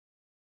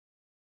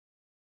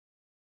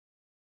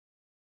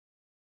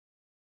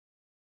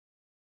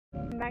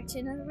back to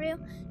another video.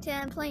 Today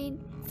I'm playing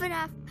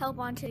FNAF Help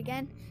Wanted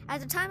again.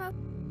 At the time of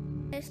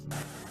this,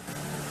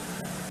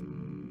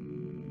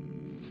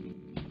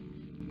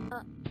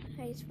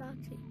 hey, it's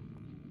Foxy.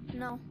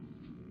 No.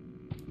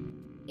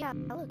 Yeah,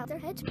 look, their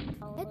heads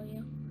follow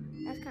you.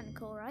 That's kind of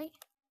cool, right?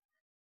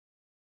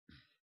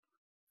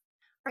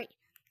 Right.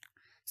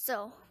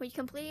 So we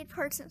completed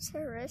parts of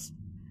service.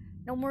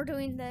 No more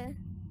doing the.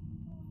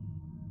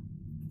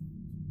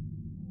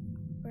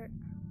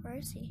 Where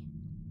is he?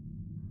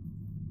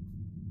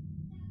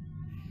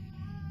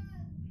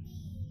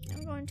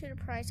 I'm going to the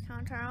price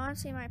counter. I want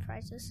to see my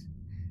prices.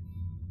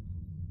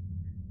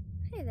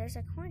 Hey, there's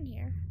a coin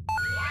here.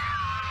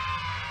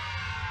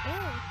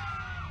 Yay!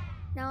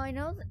 Now I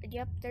know that,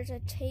 yep, there's a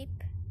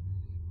tape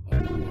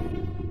in here.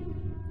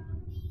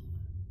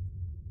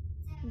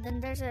 And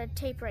then there's a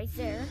tape right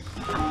there.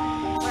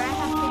 Where I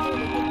have to do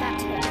to get that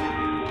to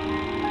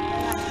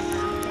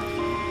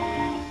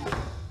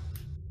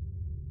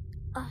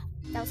Oh,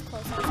 that was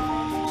close. That was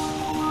close.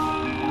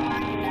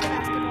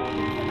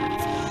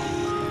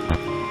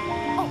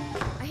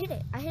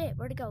 I hit it.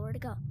 Where'd it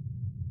go?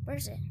 Where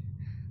is it?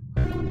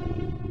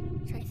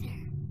 It's right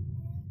there.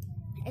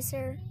 Is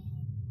there?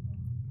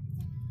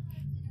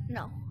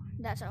 No,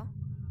 that's all.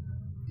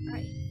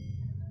 Right.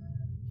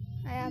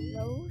 I have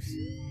those.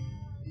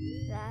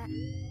 That.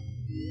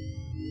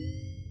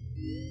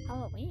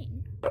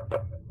 Halloween.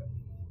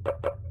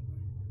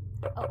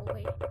 Oh,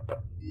 wait.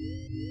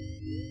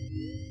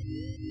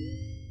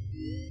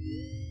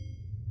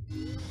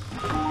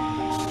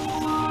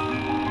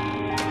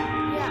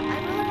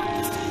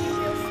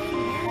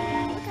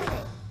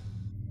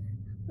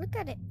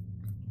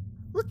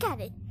 Look at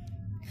it.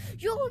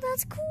 Yo,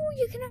 that's cool.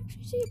 You can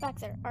actually see it back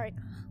there. Alright,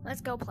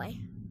 let's go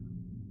play.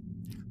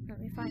 Let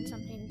me find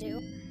something to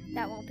do.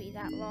 That won't be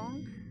that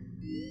long.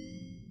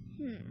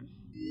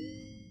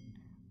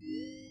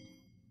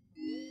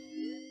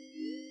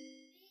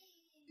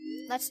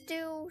 Let's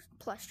do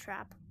plush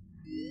trap.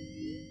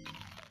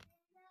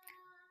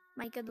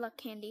 My good luck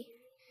candy.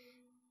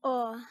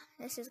 Oh,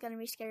 this is gonna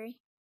be scary.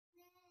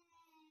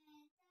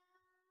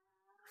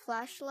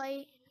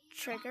 Flashlight,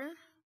 trigger.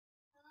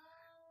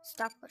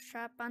 Stop push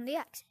trap on the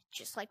X,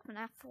 just like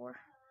FNAF 4.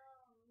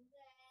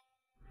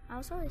 I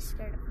was always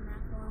scared of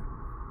FNAF 4.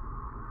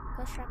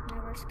 Push trap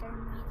never scared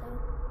me though.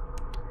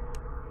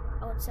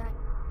 Oh, what's that?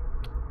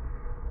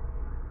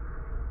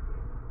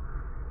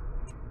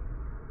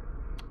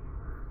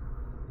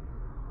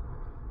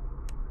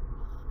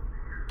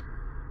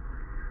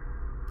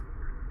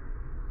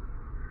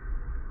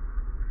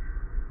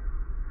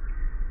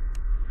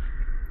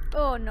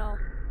 Oh no.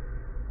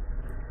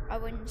 I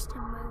witnessed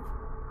him move.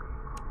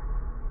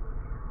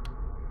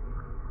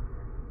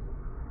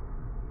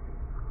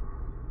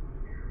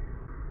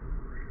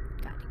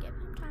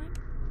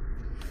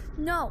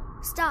 No!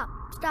 Stop!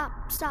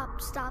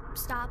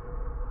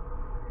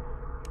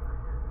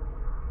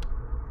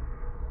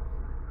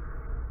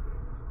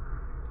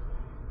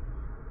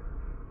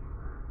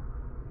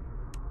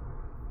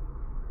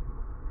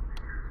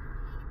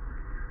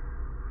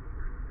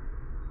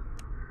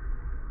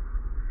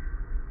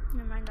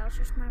 Never mind, that was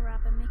just my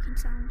rabbit making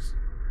sounds.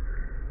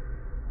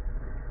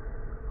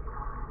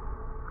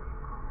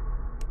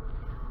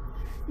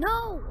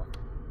 No!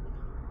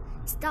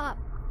 Stop!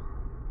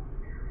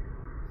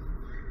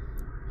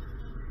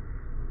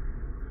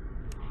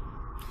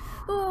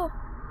 Oh,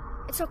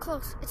 it's so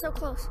close. Oh,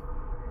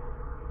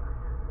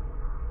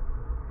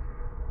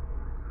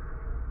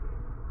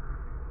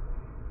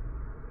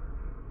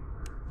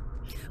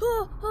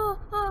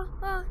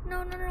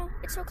 no.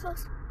 It's so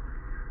close.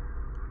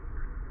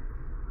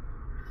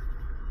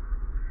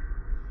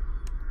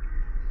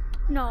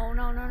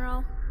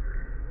 No.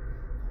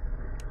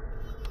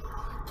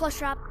 Plush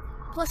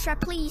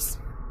trap, please.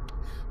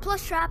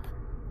 Plush trap.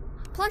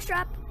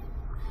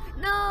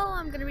 No,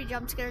 I'm gonna be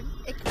jump scared.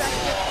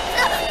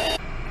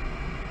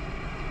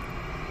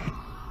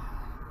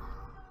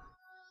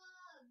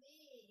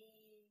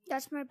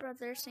 That's my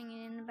brother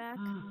singing in the back.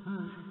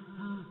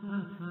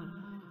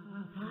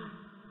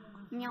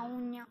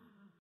 Meow.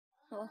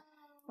 Oh,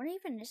 what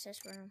even is this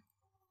room?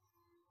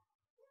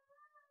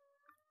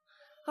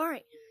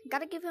 Alright,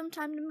 gotta give him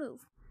time to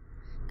move.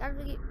 Gotta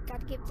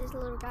give this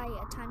little guy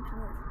a time to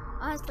move.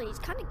 Honestly, he's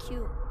kinda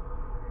cute.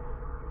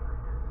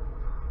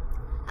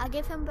 I'll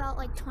give him about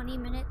like 20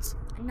 minutes,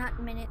 not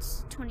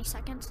minutes, 20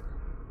 seconds.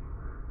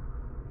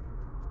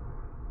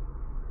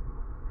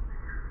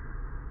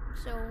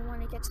 So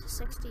when it gets to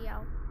 60,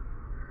 I'll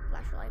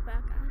flash the light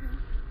back at him.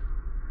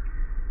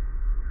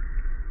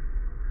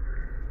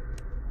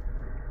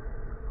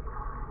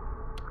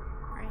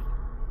 Right.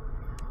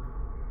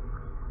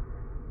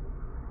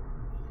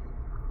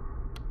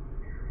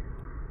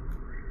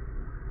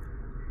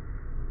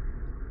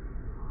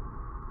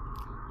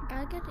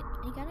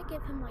 You gotta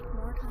give him like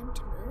more time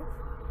to move.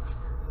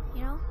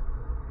 You know?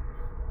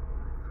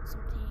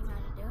 Something you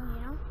gotta do,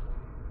 you know?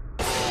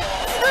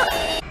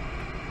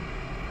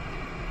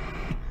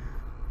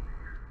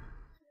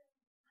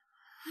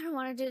 don't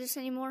want to do this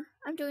anymore.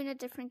 I'm doing a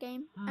different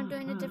game. I'm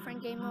doing a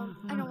different game mode.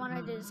 I don't want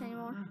to do this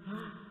anymore.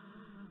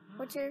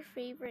 What's your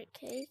favorite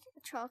cake?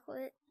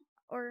 Chocolate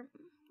or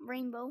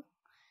rainbow?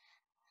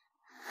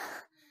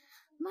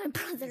 My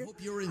brother. I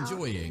hope you're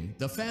enjoying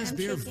the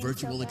Fazbear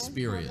virtual Oh,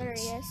 experience. there he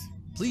is.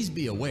 Please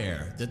be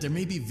aware that there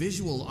may be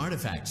visual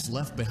artifacts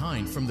left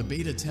behind from the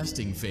beta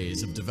testing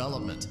phase of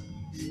development.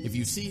 If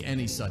you see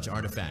any such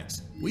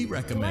artifacts, we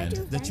recommend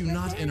that you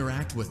not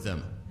interact with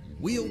them.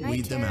 We'll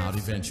weed them out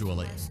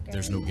eventually.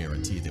 There's no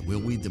guarantee that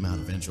we'll weed them out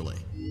eventually.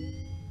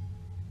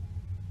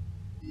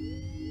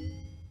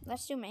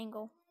 Let's do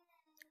mango.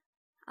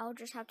 I'll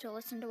just have to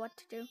listen to what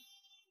to do.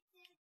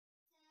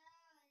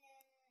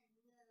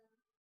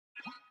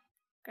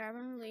 Grab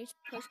and release,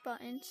 push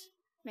buttons,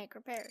 make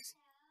repairs.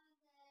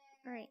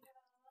 Alright.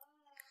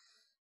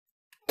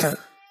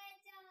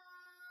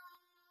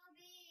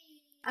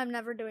 I'm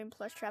never doing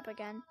plush trap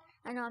again.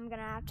 I know I'm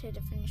gonna have to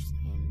finish the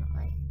game, but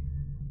like.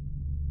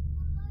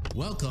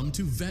 Welcome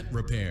to Vet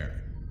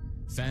Repair.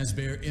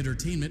 Fazbear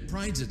Entertainment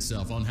prides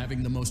itself on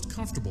having the most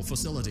comfortable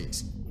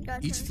facilities.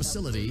 Each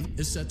facility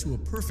is set to a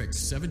perfect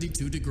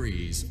 72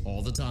 degrees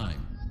all the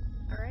time.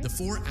 Alright. The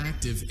 4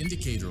 active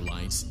indicator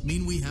lights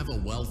mean we have a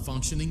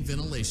well-functioning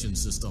ventilation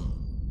system.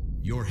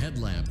 Your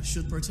headlamp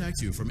should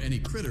protect you from any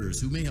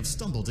critters who may have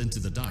stumbled into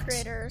the ducts.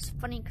 Critters,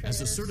 funny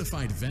critters. As a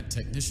certified vent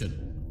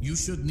technician, you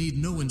should need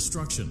no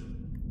instruction.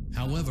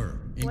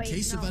 However, in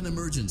case of an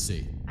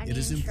emergency, it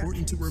is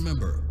important to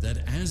remember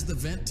that as the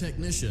vent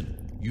technician,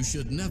 you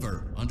should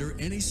never, under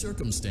any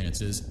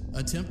circumstances,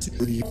 attempt to...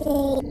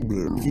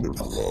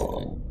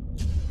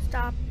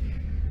 Stop.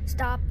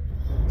 Stop.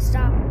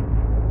 Stop.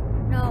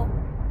 No.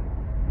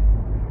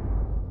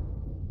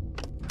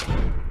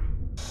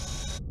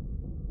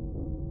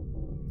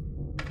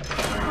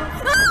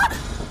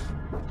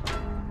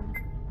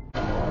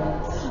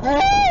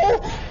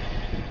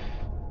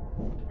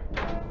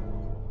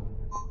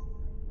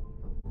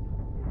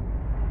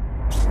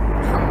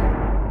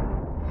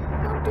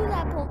 Don't do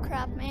that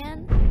bullcrap,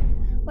 man.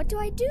 What do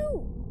I do?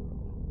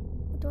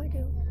 What do I do?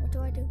 What do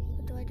I do?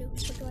 What do I do?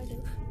 What do I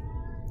do?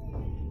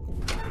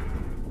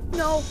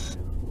 No!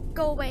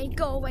 Go away,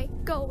 go away,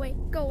 go away,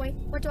 go away.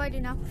 What do I do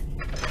now?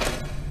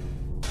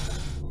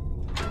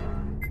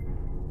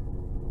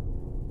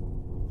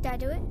 Did I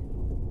do it?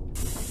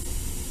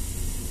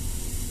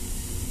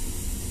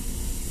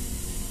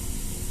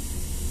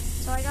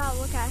 So I gotta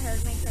look at her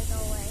to make her go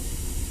away.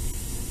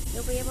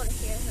 You'll be able to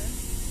hear her.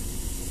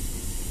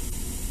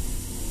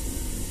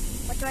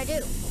 What do I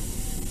do?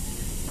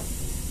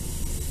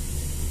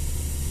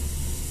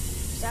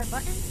 Is that a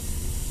button?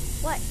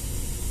 What?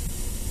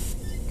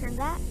 Turn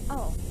that?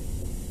 Oh.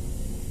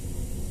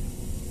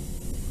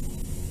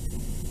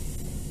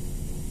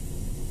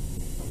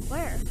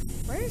 Where?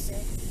 Where is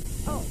it?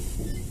 Oh.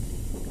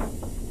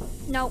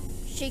 No,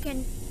 she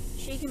can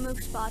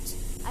move spots.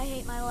 I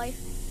hate my life.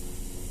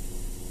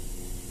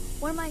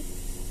 Where am I?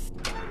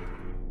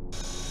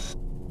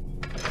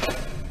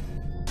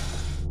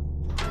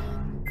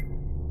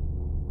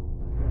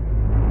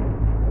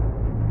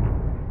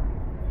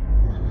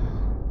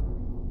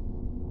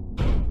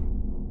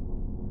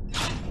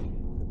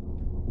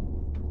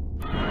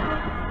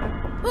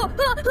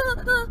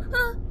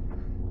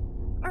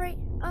 Alright,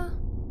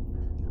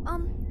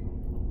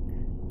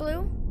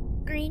 blue,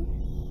 green,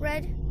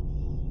 red.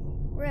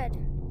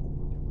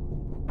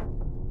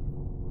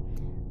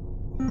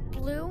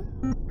 Blue,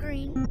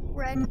 green,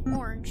 red,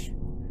 orange.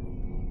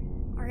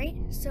 Alright,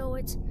 so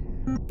it's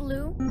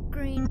blue,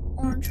 green,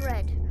 orange,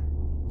 red.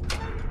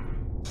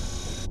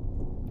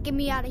 Get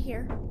me out of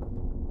here.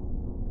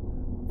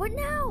 What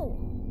now?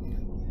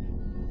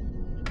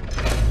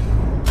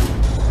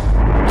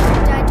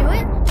 Did I do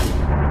it?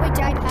 Wait,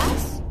 did I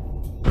pass?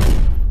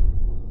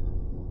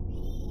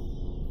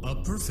 A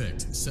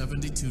perfect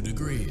 72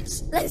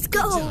 degrees. Let's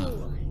go! Good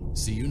job.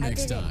 See you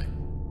next time.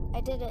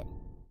 I did it.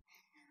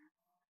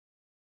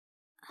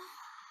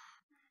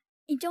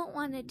 I don't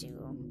want to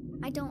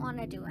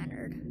do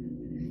Ennard.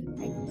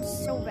 I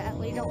so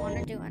badly don't want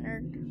to do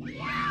Ennard.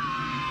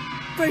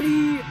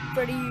 Freddy.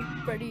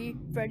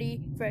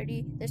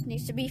 This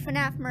needs to be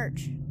FNAF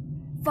merch.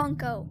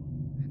 Funko.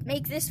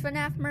 Make this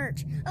FNAF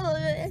merch.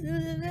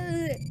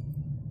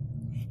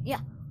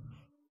 Yeah.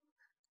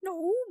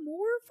 No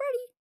more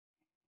Freddy.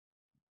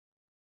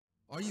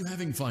 Are you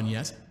having fun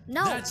yet?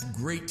 No. That's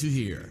great to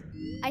hear.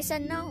 I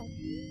said no.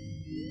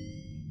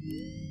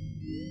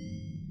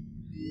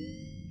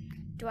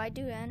 Do I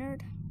do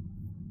Ennard?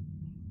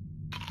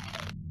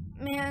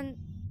 Man,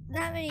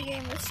 that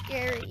minigame was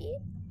scary.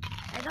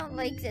 I don't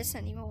like this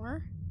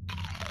anymore.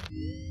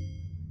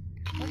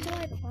 What do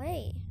I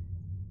play?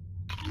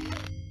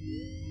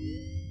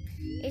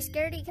 A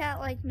scaredy cat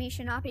like me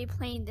should not be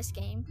playing this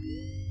game.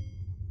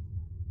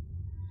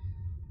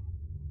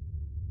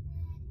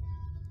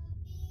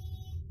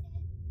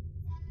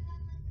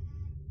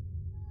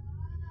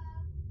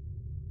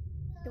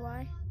 Do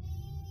I?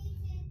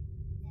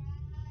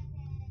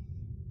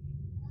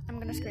 I'm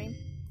gonna scream.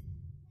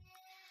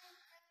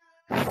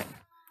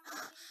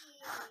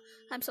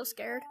 I'm so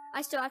scared.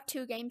 I still have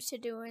 2 games to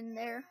do in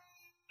there.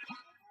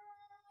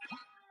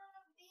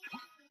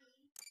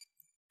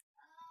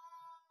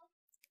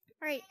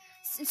 Alright,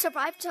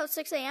 survive till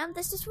 6 a.m.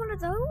 This is one of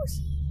those?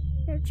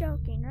 You're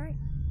joking, right?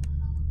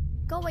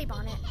 Go away,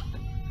 Bonnet.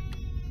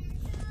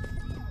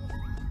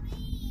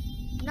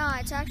 No,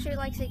 it's actually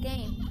like the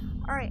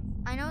game. Alright,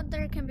 I know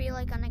there can be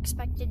like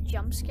unexpected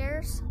jump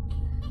scares.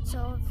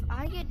 So if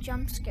I get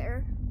jump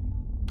scared,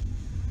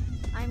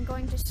 I'm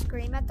going to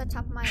scream at the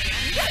top of my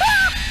lungs.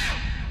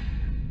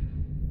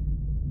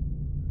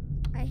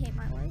 I hate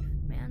my life,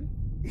 man.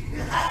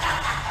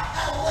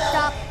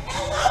 Stop.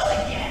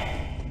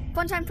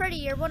 Funtime Freddy,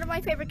 you're one of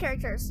my favorite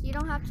characters. You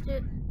don't have to do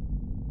it.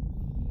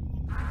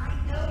 I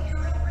know you're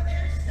over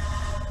there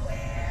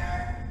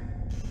somewhere.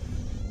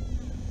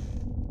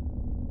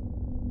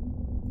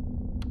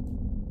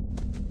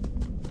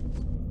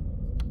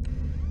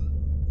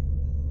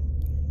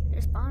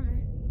 There's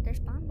Bonnet. There's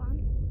Bon.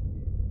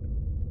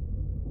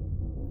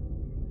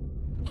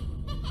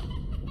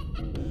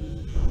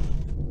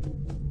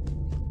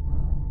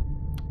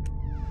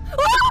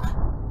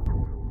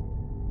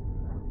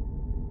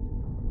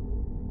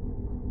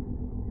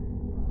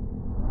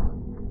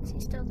 Is he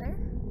still there?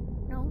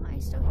 No, I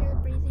still hear the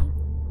breathing.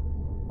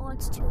 Oh,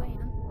 it's 2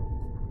 a.m.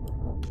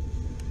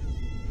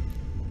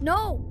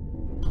 No!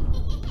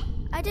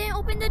 I didn't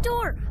open the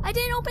door! I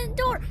didn't open the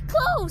door!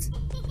 Close!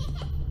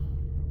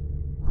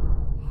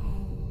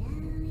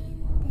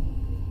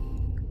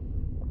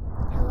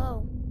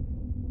 Hello.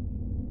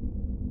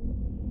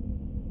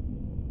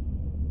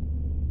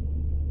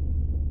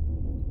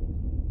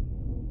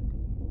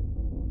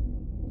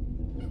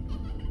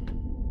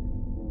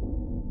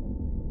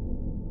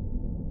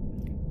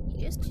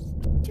 He's just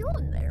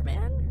chilling there,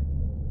 man.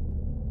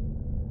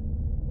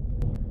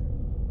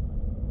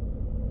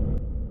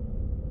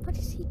 What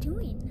is he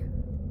doing?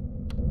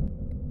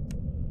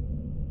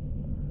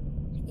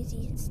 Is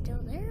he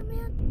still there,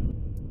 man?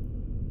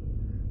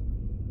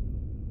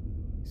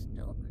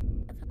 Still,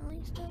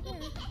 definitely still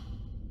there.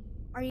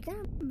 Are you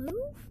gonna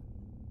move?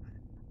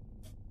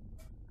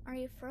 Are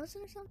you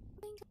frozen or something?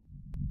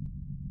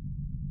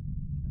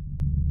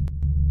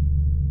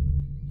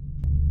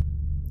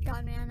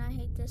 God, man, I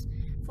hate this.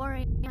 4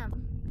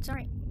 a.m.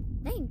 Sorry.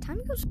 Dang,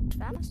 time goes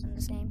fast in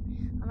this game.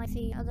 Unlike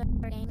the other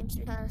games,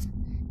 because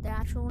the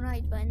actual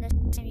night, but in this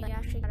game you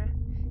actually gotta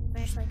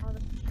finish like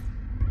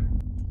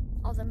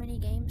all the mini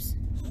games.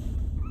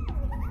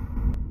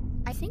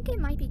 I think it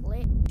might be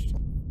glitched.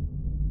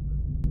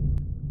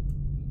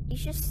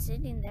 He's just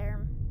sitting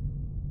there.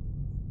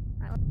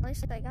 At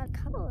least I got a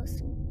couple of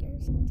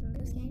scares in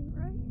this game,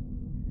 right?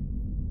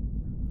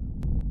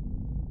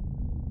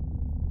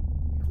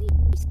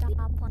 Please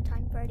stop one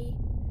time, Freddy.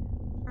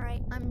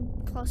 Alright, I'm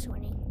close to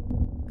winning.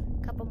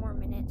 A couple more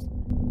minutes.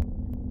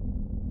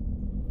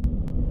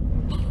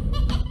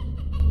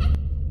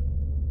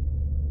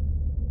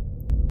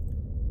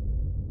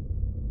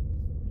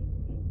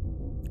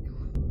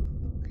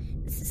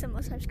 This is the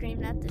most I've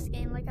screamed at this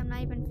game. Like, I'm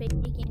not even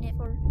faking it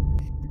for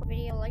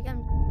video. Like,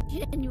 I'm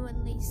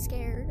genuinely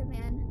scared,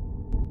 man.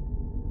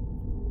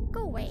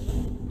 Go away.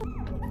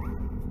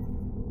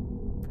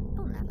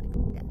 Don't act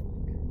like that.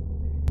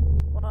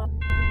 Well,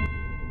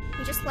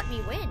 you just let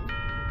me win.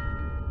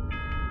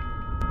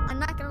 I'm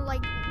not gonna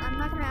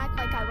act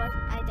like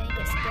I didn't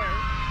get scared.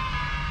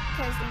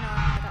 Because, you know,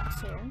 I got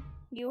scared.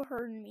 You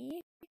heard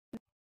me.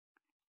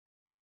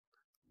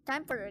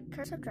 Time for a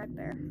Curse of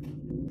Dreadbear.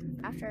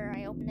 After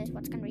I open this,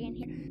 what's gonna be in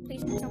here?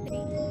 Please,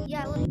 somebody.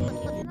 Yeah, look,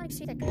 like,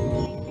 see the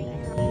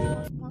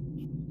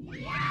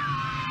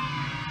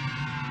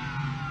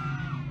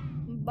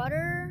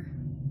butter.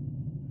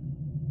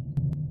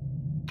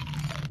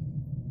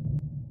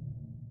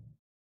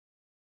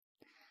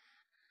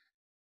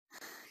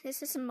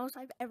 This is the most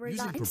I've ever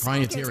done. Using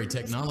proprietary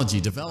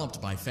technology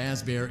developed by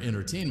Fazbear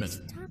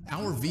Entertainment,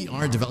 our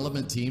VR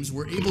development teams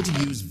were able to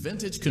use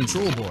vintage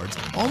control boards,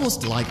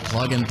 almost like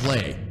plug and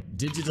play,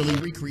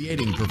 digitally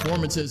recreating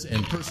performances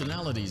and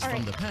personalities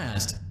from the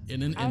past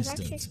in an instant. I was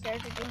actually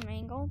scared to do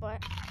Mangle,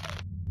 but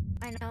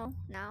I know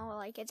now,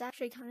 like, it's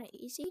actually kind of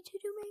easy to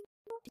do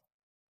Mangle.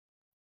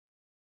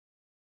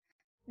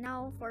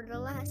 Now for the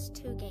last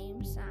 2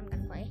 games I'm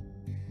gonna play.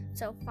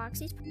 So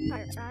Foxy's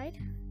Pirate Side.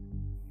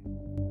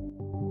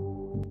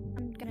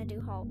 I'm gonna do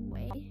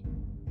Hallway.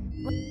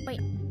 Wait.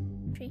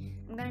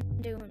 I'm gonna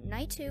do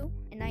Night 2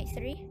 and Night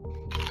 3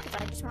 because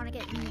I just want to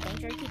get in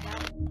danger to keep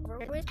that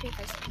over with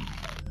because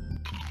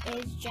it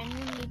is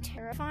genuinely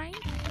terrifying.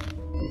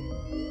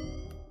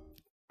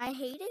 I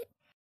hate it.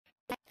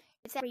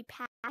 It's every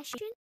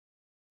passion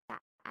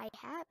that I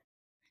have.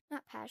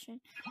 Not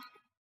passion.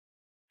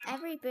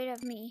 Every bit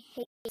of me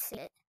hates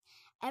it.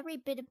 Every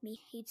bit of me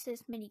hates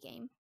this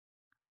minigame.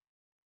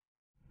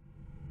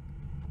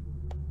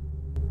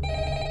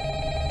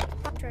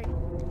 Stop trying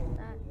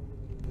that.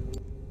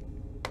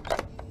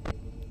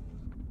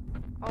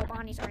 Oh,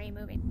 Bonnie's already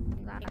moving.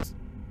 That's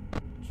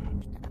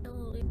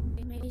absolutely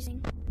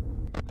amazing.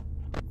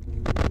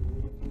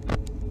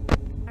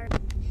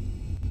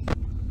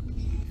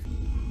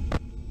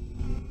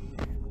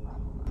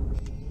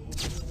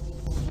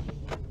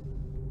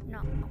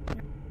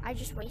 I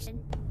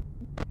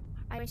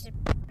wasted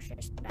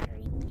precious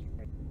battery.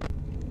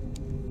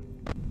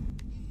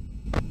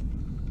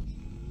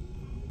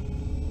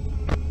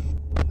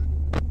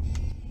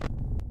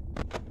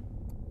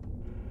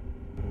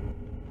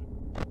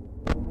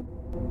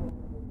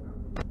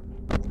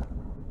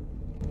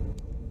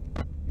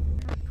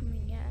 Not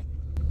coming yet.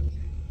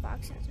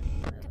 Box hasn't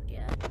moved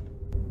yet.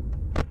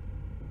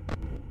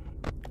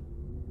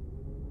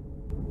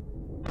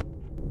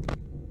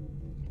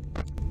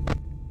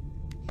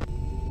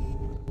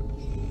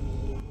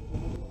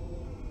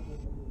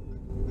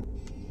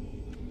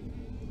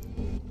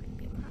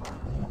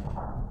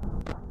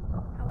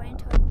 I'll wait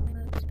until it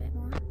moves a bit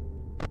more.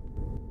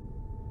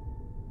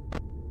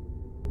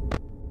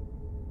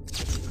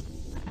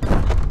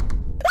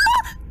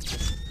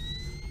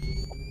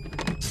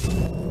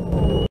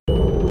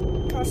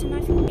 Crossing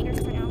my fingers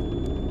for now.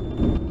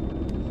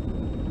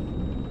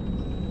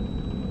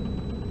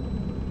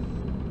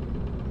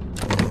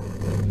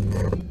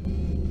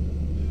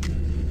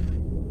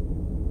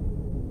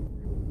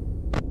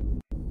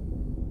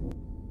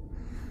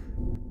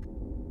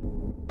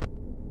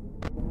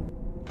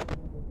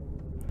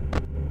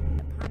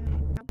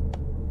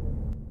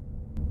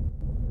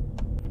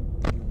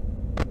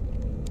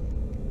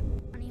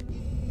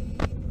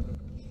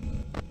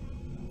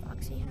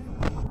 Foxy hat.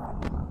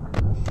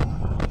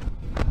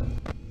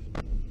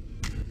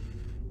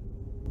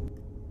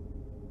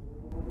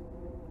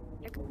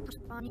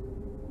 Bonnie.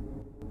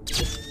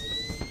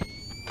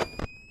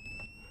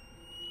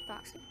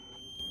 Foxy.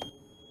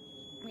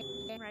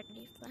 Getting ready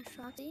to flash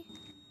Foxy.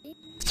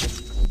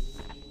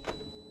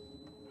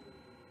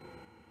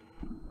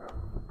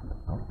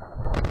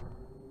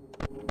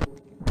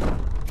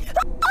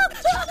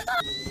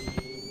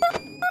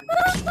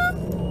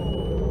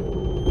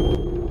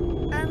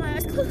 I'm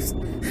as close. I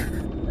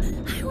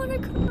wanna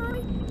cry.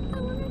 I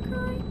wanna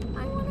cry.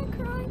 I wanna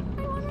cry.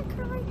 I wanna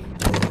cry.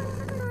 I wanna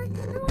cry. I wanna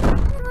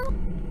cry.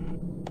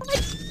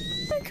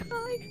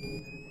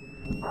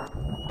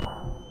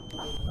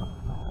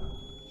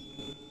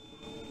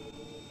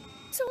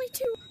 It's only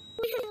 2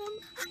 a.m.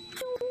 I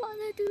don't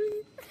wanna do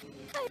this.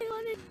 I don't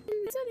wanna do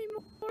this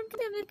anymore. I'm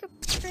gonna make a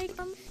break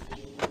from.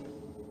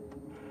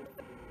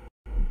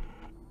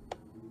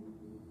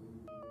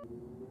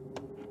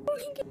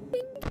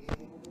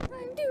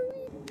 I'm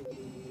doing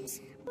this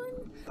one.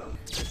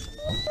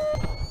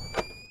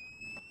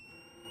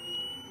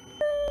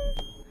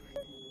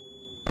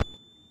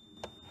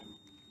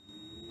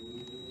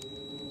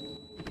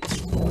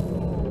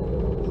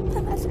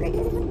 I'm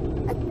frustrated.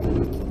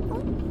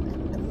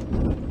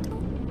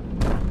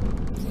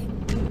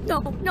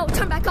 No,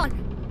 turn back on.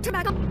 Turn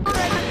back on.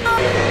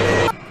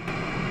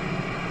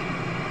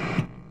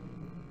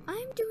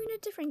 I'm doing a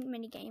different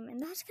minigame,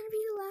 and that's gonna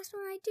be the last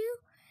one I do.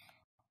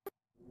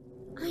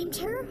 I'm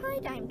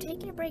terrified. I'm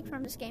taking a break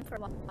from this game for a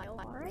while,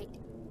 alright?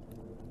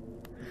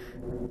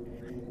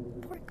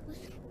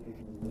 Porkless.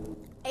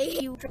 Hey,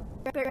 you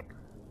tripper.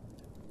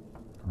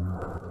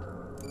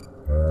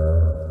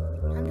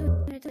 I'm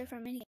doing a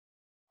different minigame.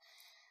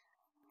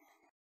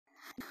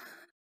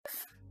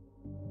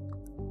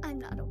 I'm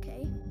not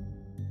okay.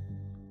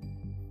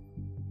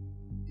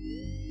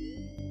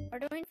 We're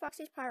doing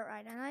Foxy's Pirate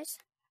Ride, a nice,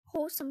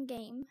 wholesome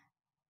game.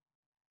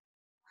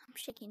 I'm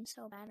shaking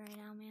so bad right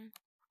now, man.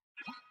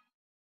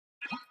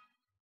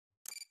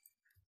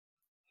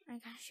 I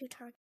gotta shoot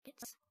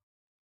targets.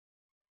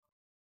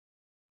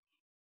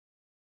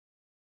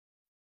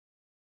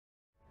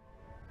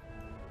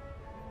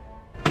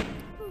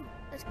 Ooh,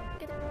 let's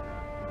get it.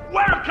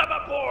 Welcome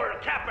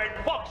aboard Captain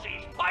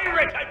Foxy's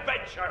Pirate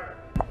Adventure!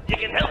 You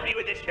can help me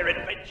with this here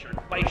adventure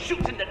by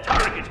shooting the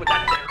targets with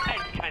that there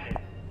hand cannon.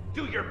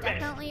 Do your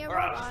Definitely best, a or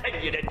I'll robot.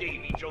 send you to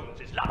Davy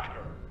Jones's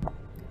locker.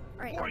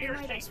 Alright, For I'll do your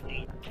my best.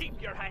 safety,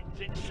 keep your hands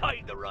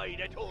inside the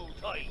ride at all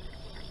times,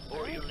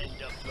 or you'll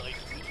end up like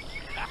me.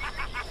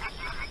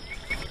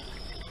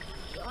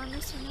 You're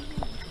missing a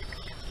hand.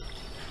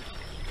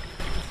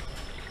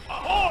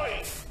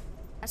 Ahoy!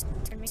 That's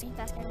gonna make me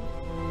faster.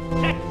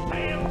 Set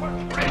sail for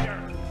treasure!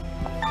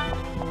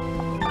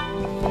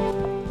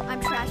 I'm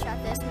trash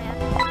at this, man.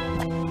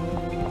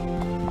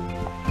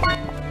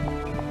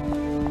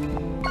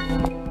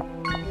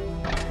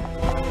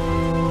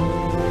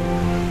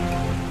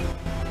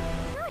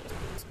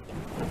 Nice.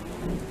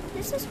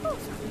 This is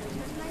wholesome. This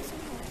is nice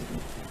and wholesome.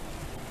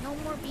 No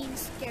more being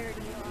scared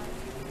of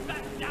you.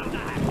 Back down the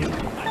hatches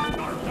and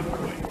start the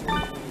way.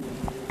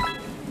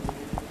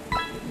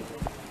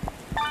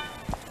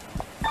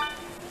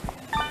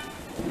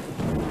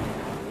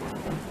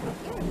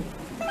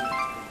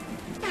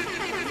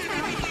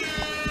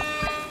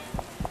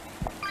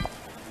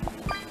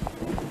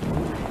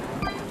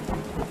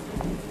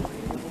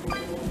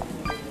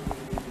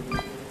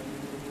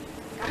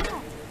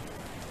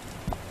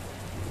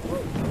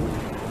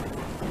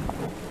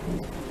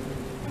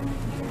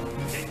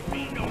 It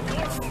be no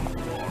normal storm.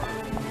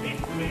 It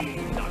be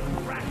the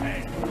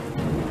Kraken.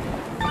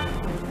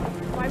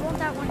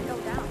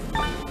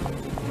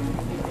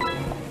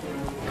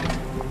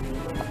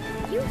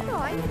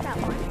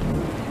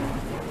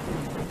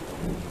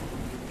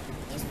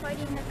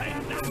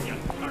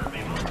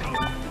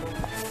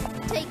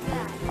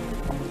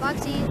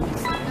 Foxy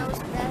knows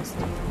best.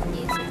 He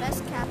is the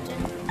best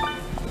captain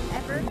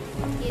ever.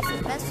 He is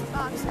the best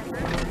fox ever.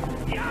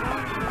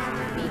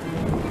 Never beat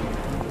me.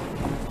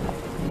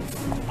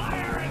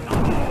 Fire in the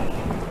hole!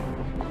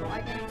 Oh,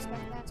 I didn't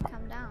expect that to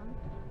come down.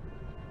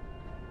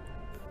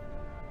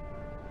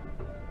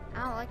 I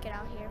don't like it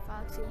out here,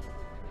 Foxy.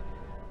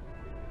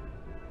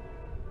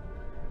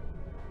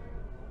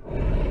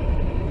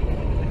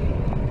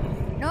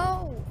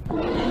 No!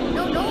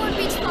 No, no one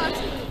beats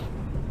Foxy!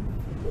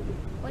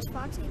 Was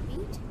Foxy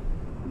beat?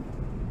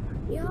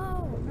 Yo,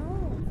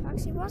 no.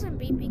 Foxy wasn't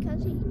beat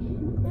because he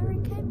never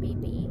can be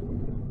beat.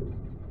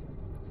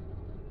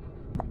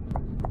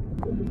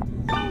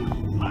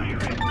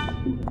 Pirates!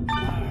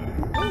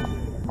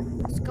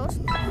 It's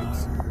Ghost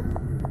Pirates.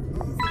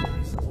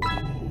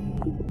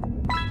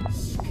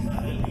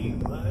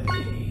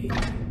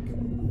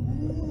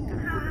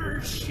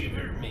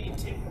 Shiver me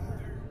timber.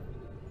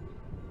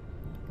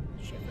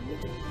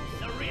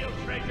 The real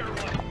treasure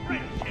was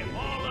friendship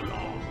all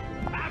along.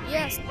 Happy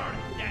Yes.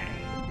 birthday!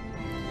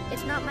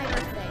 It's not my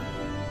birthday.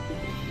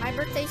 My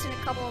birthday's in a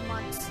couple of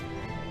months.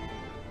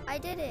 I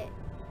did it.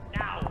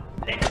 Now,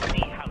 let's see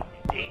how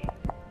you did.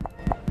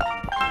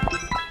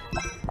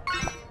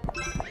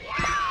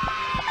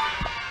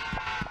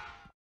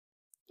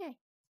 Yay.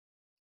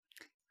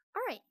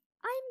 Alright,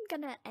 I'm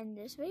gonna end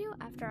this video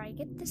after I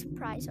get this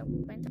prize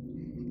opened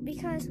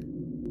because I'm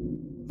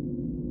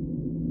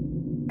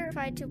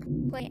terrified to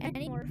play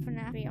any more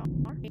FNAF VR. I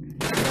broke it.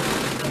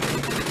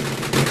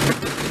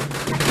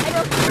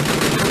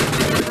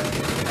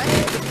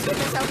 Switch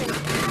us open.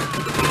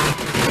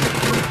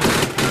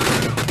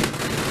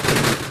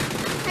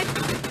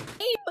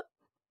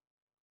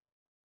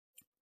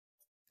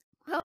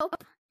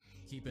 Hope.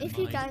 Keep If in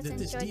you mind guys that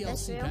this enjoyed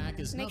this DLC video, pack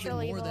is make nothing sure to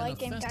leave more a than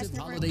like a and guys festive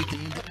never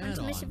holiday-themed to miss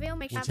add-on, the video,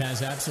 make which sure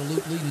has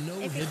absolutely no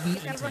if you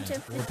hidden ever want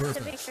intent to or miss the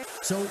purpose. picture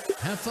So,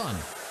 have fun.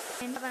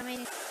 and have an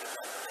amazing